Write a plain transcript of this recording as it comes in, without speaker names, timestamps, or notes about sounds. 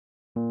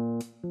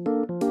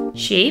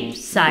Shape,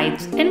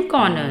 sides and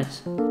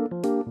corners.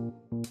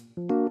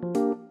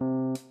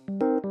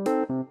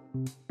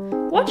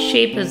 What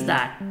shape is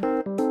that?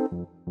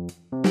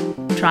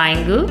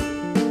 Triangle.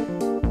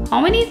 How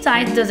many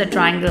sides does a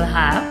triangle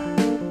have?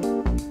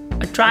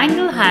 A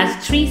triangle has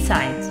 3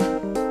 sides.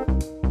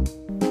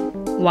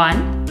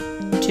 1,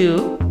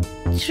 2,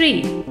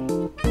 3.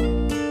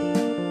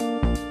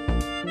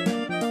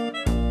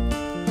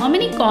 How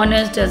many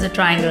corners does a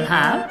triangle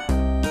have?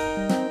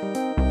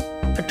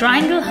 A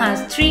triangle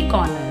has 3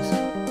 corners.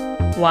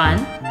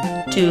 1,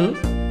 2,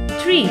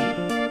 3.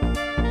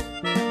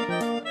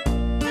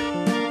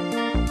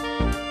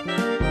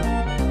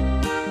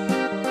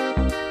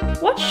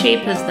 What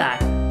shape is that?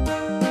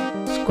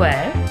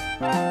 Square.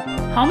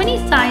 How many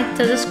sides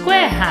does a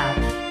square have?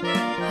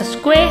 A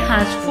square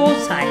has 4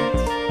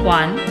 sides.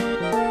 1,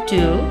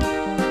 2,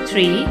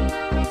 3,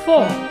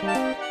 4.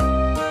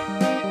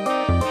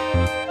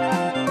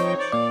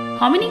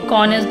 How many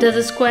corners does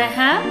a square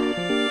have?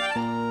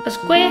 A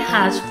square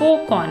has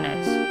 4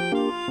 corners.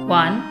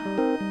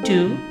 1,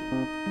 2,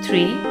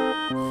 3,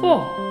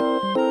 4.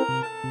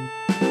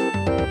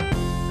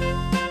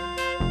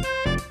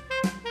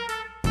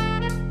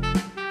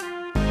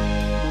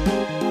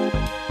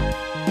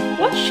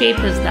 What shape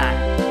is that?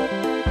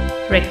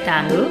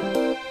 Rectangle.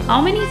 How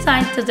many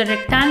sides does a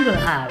rectangle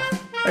have?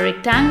 A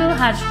rectangle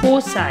has 4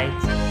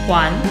 sides.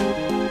 1,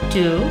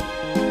 2,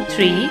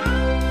 3,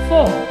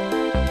 4.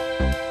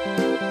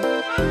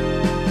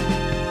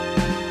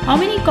 How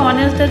many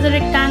corners does a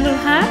rectangle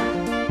have?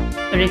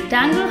 A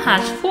rectangle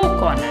has 4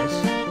 corners.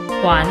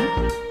 1,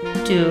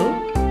 2,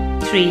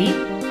 3,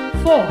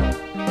 4.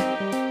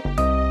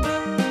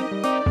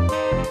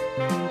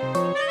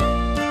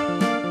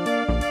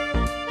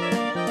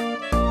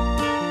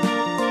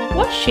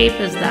 What shape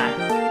is that?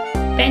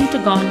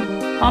 Pentagon.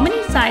 How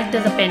many sides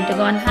does a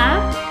pentagon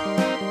have?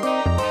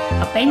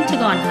 A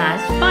pentagon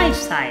has 5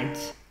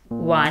 sides.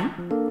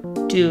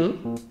 1,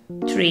 2,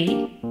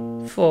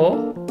 3,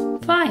 4,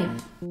 5.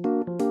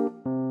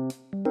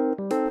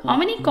 How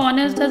many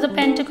corners does a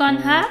pentagon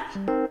have?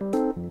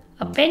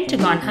 A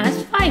pentagon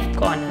has 5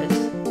 corners.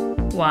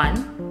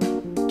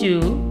 1,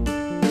 2,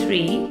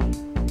 3,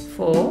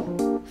 4,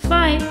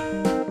 5.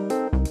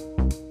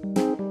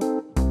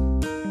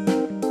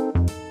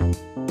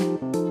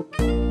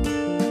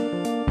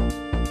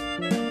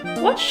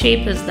 What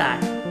shape is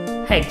that?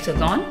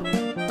 Hexagon.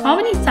 How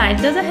many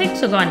sides does a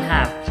hexagon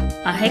have?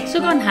 A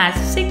hexagon has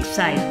 6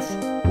 sides.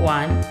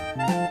 1,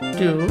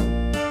 2,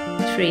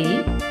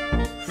 3,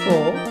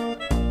 4,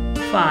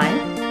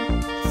 5,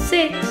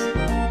 6.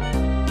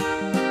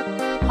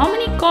 How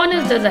many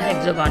corners does a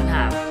hexagon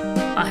have?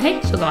 A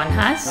hexagon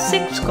has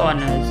 6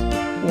 corners.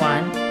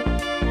 1,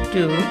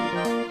 2,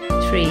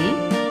 3,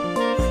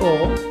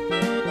 4,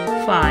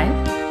 5,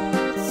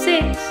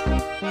 6.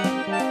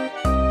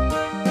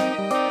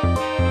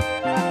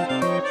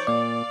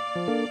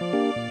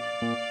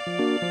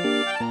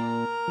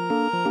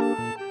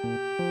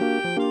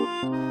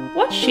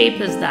 What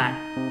shape is that?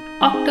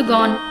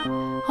 Octagon.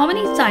 How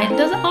many sides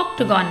does an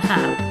octagon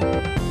have?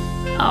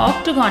 An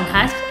octagon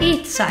has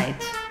 8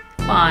 sides.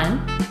 1,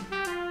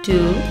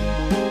 2,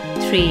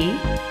 3,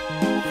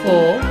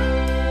 4,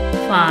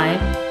 5,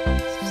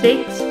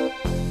 6,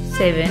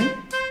 7,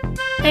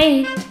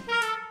 8.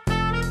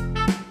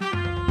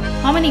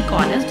 How many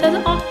corners does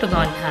an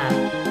octagon have?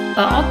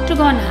 An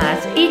octagon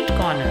has 8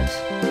 corners.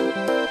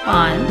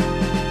 1,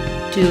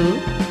 2,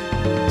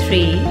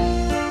 3,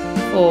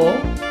 4,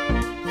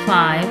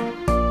 5,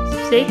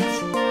 6,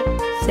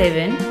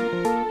 7,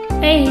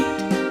 8.